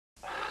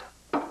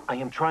I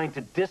am trying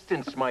to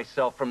distance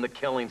myself from the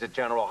killings at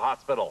General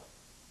Hospital.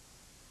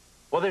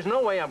 Well, there's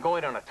no way I'm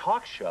going on a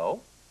talk show.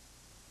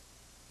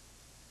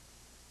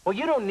 Well,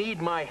 you don't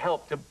need my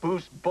help to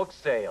boost book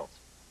sales.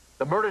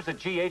 The murders at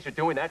GH are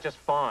doing that just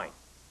fine.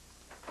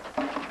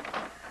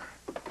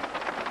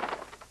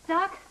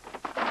 Doc?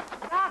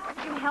 Doc,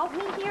 could you help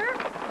me here?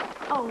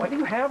 Oh, Why do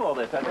you have all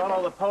this? I thought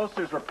all the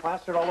posters were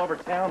plastered all over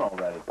town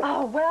already.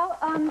 Oh, well,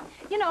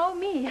 you know,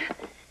 me.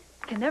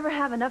 Can never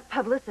have enough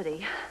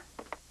publicity.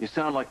 You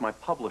sound like my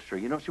publisher.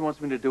 You know she wants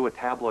me to do a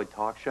tabloid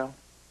talk show?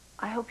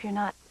 I hope you're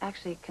not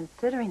actually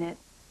considering it.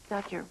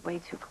 Doc, you're way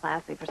too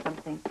classy for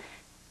something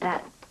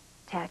that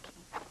tacky.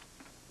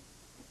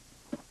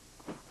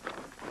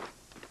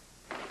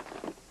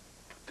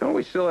 Don't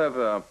we still have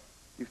a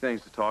few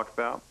things to talk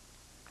about?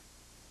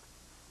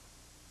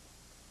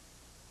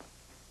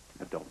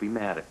 Now, don't be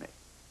mad at me.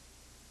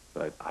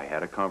 But I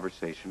had a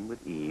conversation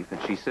with Eve,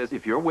 and she says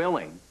if you're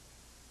willing,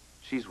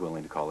 she's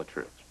willing to call a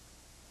truce.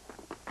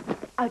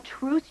 A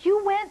truce?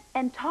 You went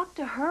and talked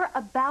to her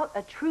about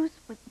a truce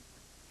with...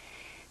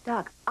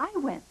 Doc, I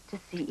went to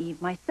see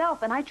Eve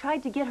myself, and I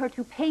tried to get her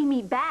to pay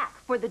me back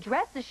for the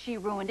dresses she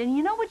ruined. And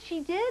you know what she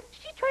did?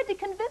 She tried to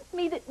convince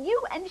me that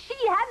you and she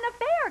had an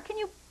affair. Can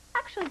you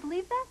actually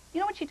believe that?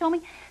 You know what she told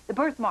me? The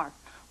birthmark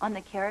on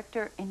the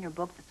character in your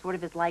book that sort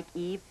of is like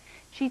Eve.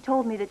 She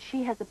told me that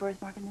she has a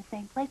birthmark in the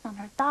same place on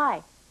her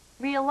thigh.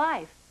 Real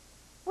life.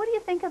 What do you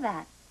think of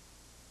that?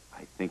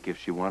 I think if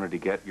she wanted to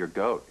get your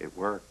goat, it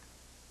worked.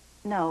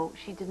 No,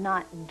 she did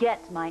not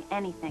get my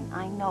anything.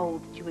 I know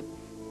that you would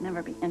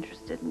never be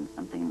interested in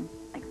something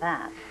like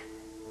that.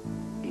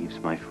 Eve's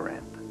my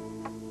friend.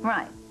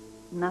 Right.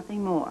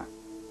 Nothing more.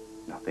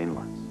 Nothing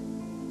less.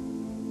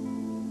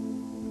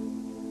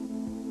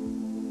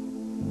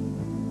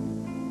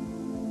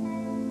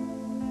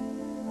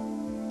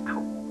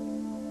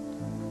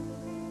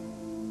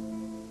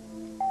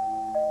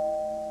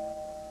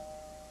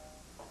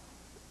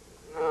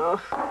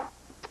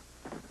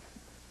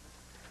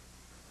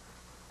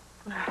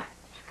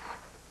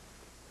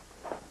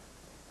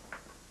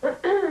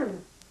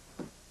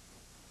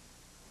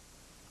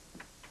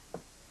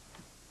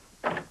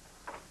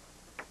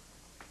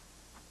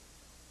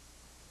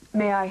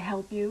 May I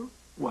help you?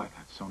 Why,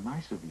 that's so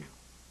nice of you.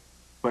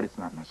 But it's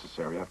not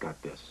necessary. I've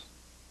got this.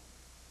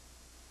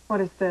 What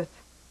is this?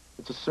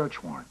 It's a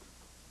search warrant.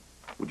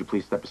 Would you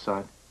please step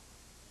aside?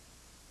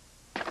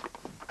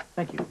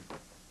 Thank you.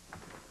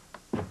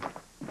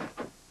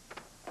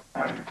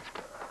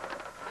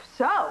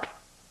 So,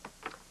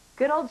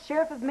 good old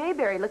Sheriff of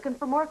Mayberry looking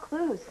for more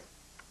clues.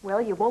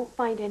 Well, you won't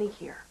find any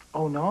here.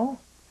 Oh, no?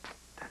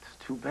 That's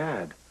too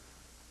bad.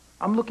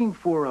 I'm looking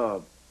for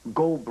a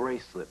gold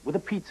bracelet with a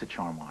pizza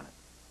charm on it.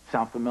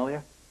 Sound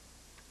familiar?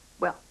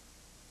 Well,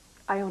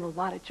 I own a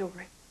lot of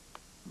jewelry.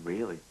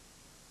 Really?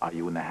 Are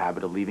you in the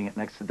habit of leaving it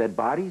next to dead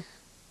bodies?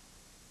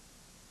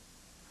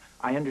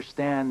 I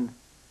understand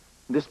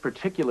this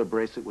particular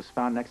bracelet was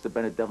found next to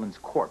Bennett Devlin's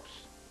corpse.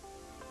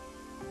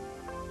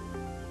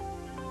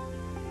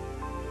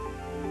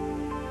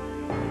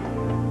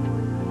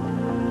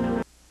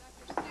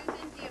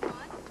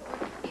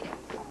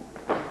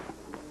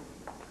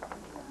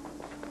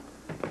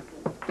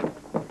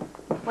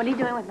 What are you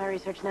doing with my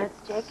research notes,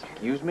 Jake?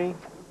 Excuse me?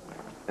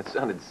 That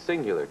sounded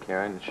singular,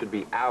 Karen. It should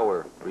be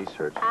our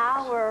research.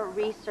 Our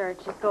research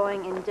is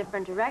going in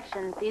different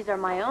directions. These are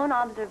my own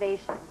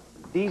observations.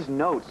 These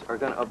notes are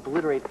going to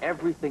obliterate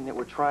everything that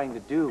we're trying to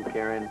do,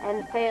 Karen.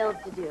 And failed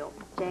to do,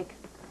 Jake.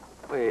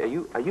 Wait,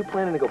 are you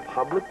planning to go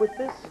public with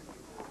this?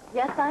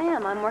 Yes, I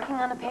am. I'm working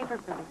on a paper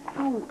for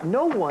this.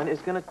 No one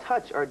is going to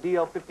touch our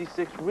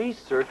DL-56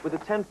 research with a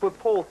 10-foot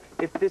pole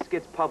if this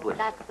gets published.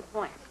 That's the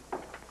point.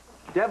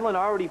 Devlin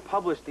already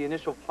published the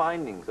initial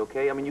findings,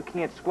 okay? I mean, you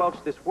can't squelch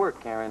this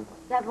work, Karen.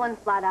 Devlin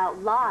flat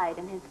out lied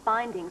in his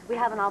findings. We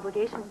have an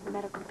obligation to the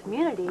medical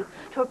community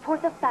to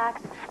report the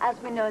facts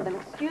as we know them.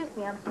 Excuse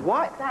me, I'm...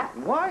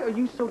 Why are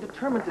you so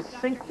determined to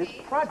sink this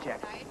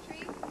project?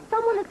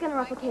 Someone is going to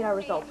replicate our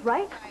results,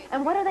 right?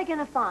 And what are they going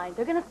to find?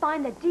 They're going to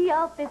find that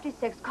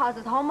DL-56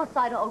 causes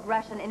homicidal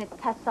aggression in its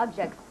test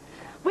subjects.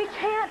 We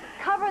can't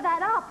cover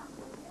that up.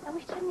 And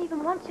we shouldn't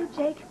even want to,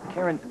 Jake.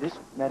 Karen, this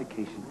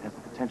medication has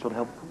the potential to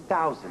help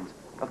thousands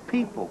of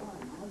people.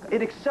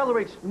 It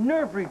accelerates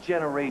nerve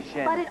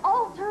regeneration. But it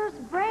alters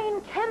brain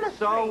chemistry.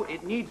 So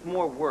it needs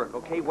more work,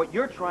 okay? What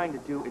you're trying to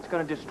do, it's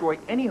going to destroy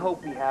any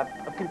hope we have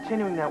of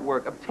continuing that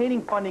work.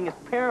 Obtaining funding is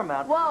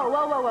paramount. Whoa,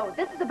 whoa, whoa, whoa.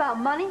 This is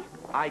about money?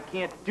 I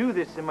can't do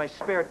this in my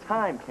spare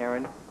time,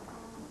 Karen.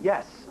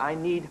 Yes, I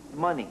need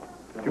money.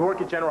 If you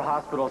work at General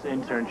Hospital as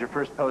interns, your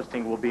first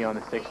posting will be on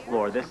the 6th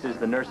floor. This is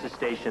the nurses'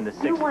 station, the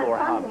 6th floor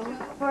hub. You want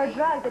funding for a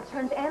drug that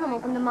turns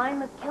animals into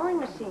mindless killing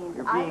machines.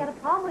 I got a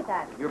problem with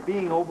that. You're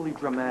being overly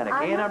dramatic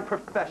and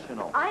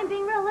unprofessional. I'm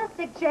being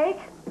realistic, Jake.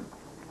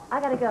 I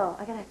gotta go.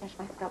 I gotta finish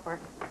my scout work.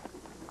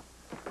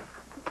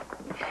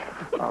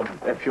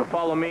 If you'll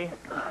follow me.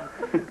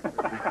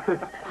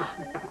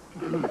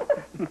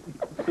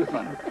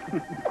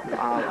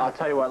 I'll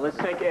tell you what, let's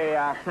take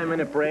a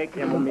 10-minute break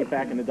and we'll meet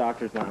back in the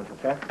doctor's lounge,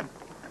 okay?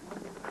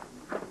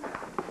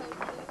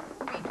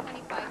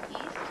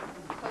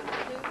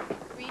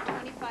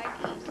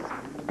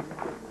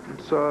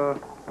 What's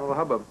all the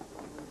hubbub?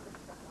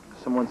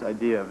 Someone's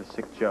idea of a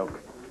sick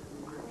joke.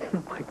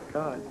 Oh, my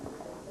God.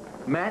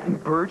 Matt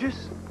and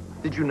Burgess?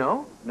 Did you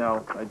know?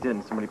 No, I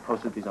didn't. Somebody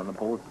posted these on the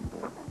bulletin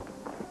board.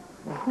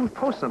 Well, who would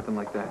post something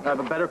like that? I have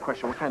a better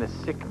question. What kind of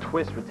sick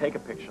twist would take a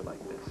picture like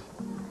this?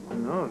 Who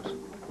knows?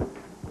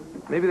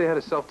 Maybe they had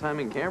a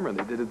self-timing camera and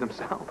they did it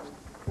themselves.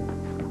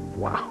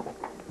 Wow.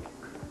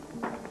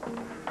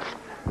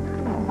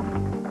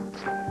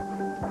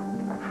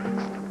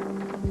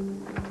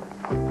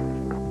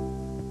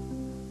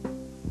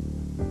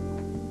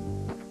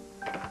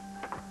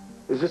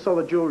 Is this all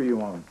the jewelry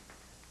you own?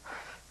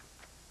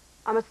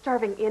 I'm a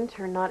starving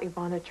intern, not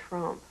Ivana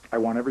Trump. I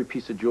want every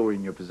piece of jewelry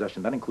in your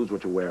possession. That includes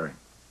what you're wearing.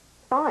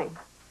 Fine.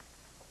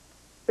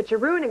 But you're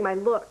ruining my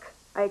look.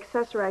 I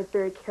accessorize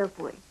very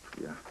carefully.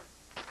 Yeah.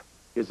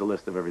 Here's a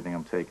list of everything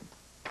I'm taking.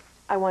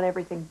 I want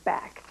everything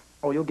back.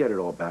 Oh, you'll get it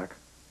all back.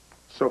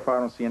 So far,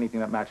 I don't see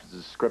anything that matches the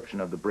description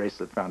of the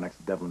bracelet found next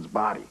to Devlin's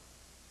body.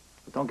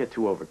 But don't get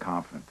too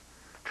overconfident.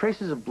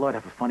 Traces of blood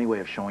have a funny way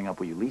of showing up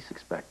where you least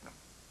expect them.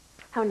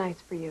 How nice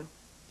for you.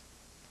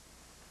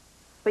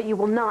 But you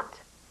will not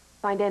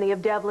find any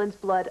of Devlin's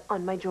blood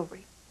on my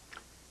jewelry.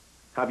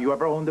 Have you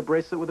ever owned a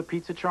bracelet with a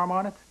pizza charm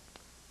on it?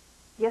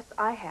 Yes,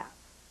 I have.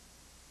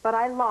 But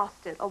I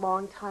lost it a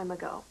long time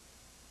ago.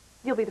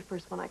 You'll be the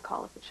first one I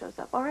call if it shows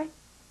up, all right?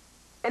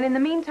 And in the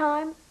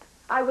meantime,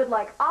 I would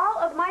like all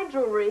of my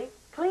jewelry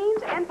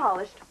cleaned and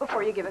polished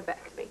before you give it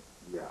back to me.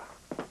 Yeah.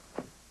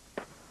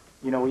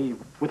 You know, Eve,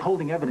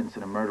 withholding evidence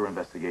in a murder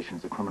investigation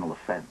is a criminal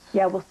offense.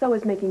 Yeah, well, so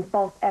is making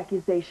false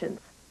accusations.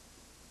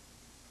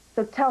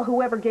 So tell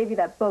whoever gave you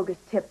that bogus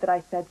tip that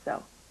I said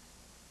so.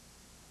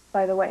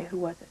 By the way, who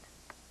was it?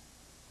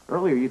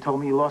 Earlier, you told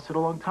me you lost it a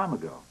long time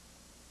ago.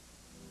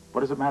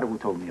 What does it matter who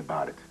told me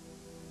about it?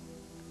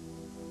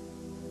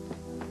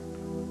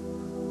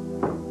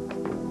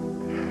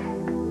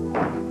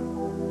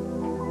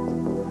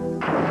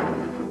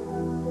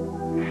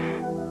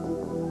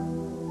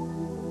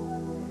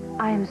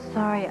 I am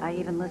sorry I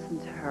even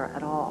listened to her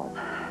at all.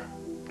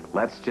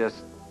 Let's just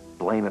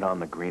blame it on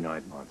the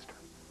green-eyed monster.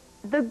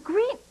 The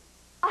green...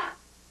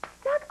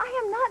 Doug,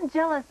 I am not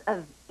jealous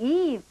of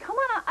Eve. Come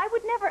on, I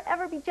would never,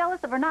 ever be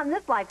jealous of her. Not in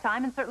this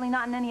lifetime, and certainly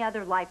not in any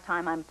other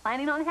lifetime I'm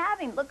planning on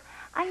having. Look,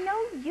 I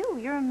know you.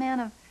 You're a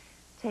man of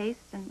taste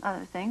and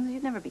other things.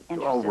 You'd never be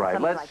interested All right, in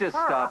somebody let's like just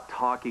her. stop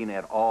talking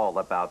at all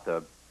about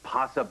the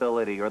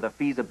possibility or the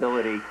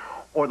feasibility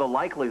or the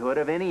likelihood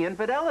of any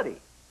infidelity.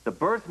 The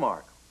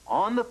birthmark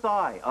on the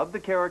thigh of the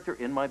character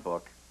in my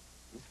book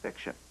is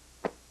fiction.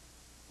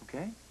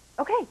 Okay?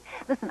 Okay,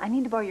 listen, I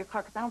need to borrow your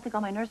car because I don't think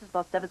all my nurse's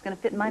ball stuff is going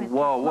to fit in mine. It's too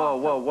Whoa, small,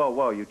 whoa, whoa, whoa,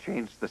 whoa. You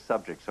changed the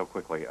subject so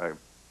quickly. Are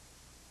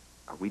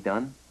we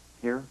done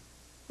here?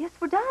 Yes,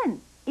 we're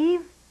done.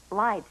 Eve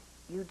lied.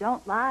 You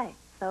don't lie,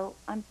 so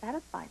I'm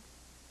satisfied.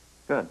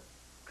 Good.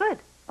 Good.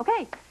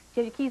 Okay. Do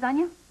you have your keys on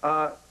you?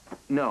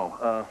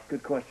 No.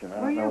 Good question.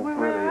 I don't know Where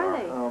are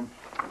they?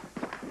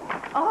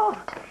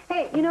 Oh,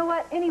 hey, you know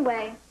what?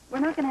 Anyway, we're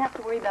not going to have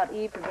to worry about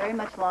Eve for very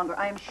much longer.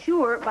 I am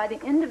sure by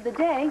the end of the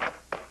day,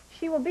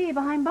 she will be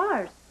behind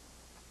bars.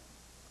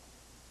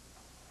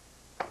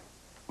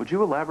 Would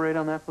you elaborate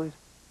on that, please?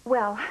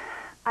 Well,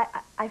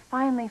 I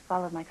finally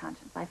followed my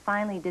conscience. I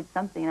finally did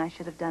something I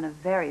should have done a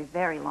very,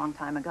 very long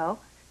time ago.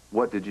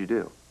 What did you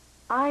do?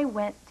 I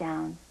went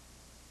down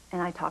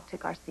and I talked to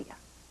Garcia.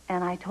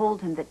 And I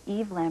told him that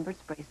Eve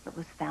Lambert's bracelet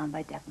was found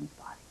by Devlin's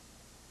body.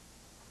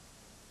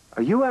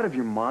 Are you out of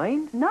your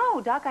mind?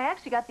 No, Doc, I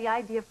actually got the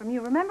idea from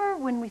you. Remember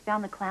when we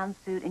found the clown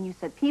suit and you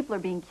said, people are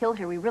being killed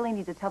here. We really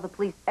need to tell the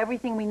police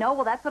everything we know.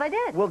 Well, that's what I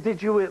did. Well,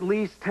 did you at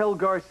least tell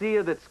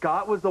Garcia that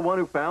Scott was the one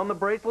who found the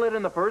bracelet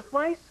in the first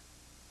place?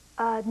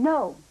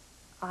 No.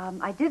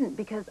 I didn't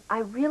because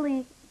I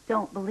really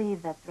don't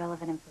believe that's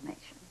relevant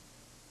information.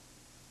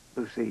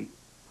 Lucy,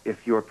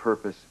 if your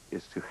purpose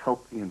is to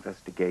help the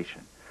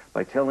investigation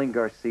by telling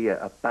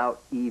Garcia about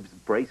Eve's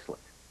bracelet,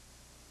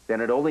 then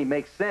it only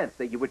makes sense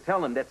that you would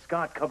tell him that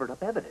Scott covered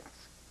up evidence.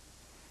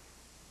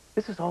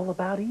 This is all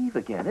about Eve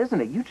again, isn't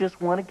it? You just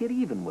want to get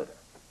even with her.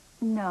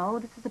 No,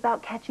 this is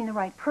about catching the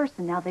right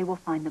person. Now they will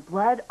find the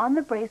blood on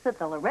the bracelet.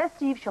 They'll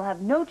arrest Eve. She'll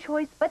have no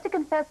choice but to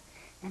confess.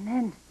 And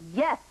then,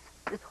 yes,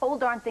 this whole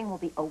darn thing will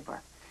be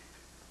over.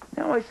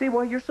 Now I see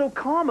why you're so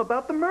calm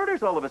about the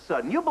murders all of a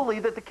sudden. You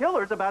believe that the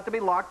killer's about to be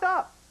locked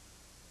up.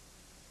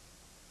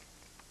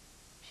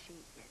 She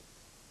is.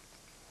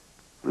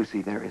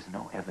 Lucy, there is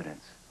no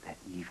evidence that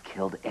Eve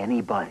killed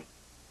anybody.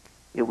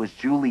 It was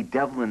Julie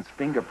Devlin's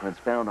fingerprints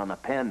found on the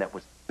pen that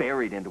was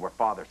buried into her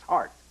father's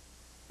heart.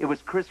 It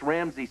was Chris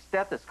Ramsey's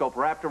stethoscope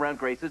wrapped around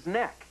Grace's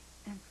neck.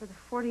 And for the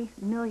 40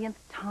 millionth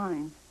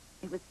time,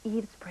 it was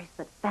Eve's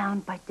bracelet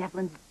found by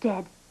Devlin's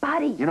dead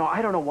body. You know,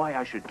 I don't know why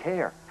I should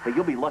care, but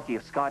you'll be lucky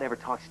if Scott ever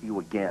talks to you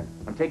again.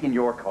 I'm taking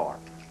your car.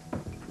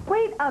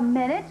 Wait a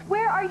minute.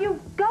 Where are you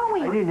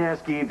going? I didn't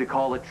ask Eve to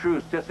call a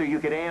truce just so you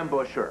could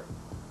ambush her.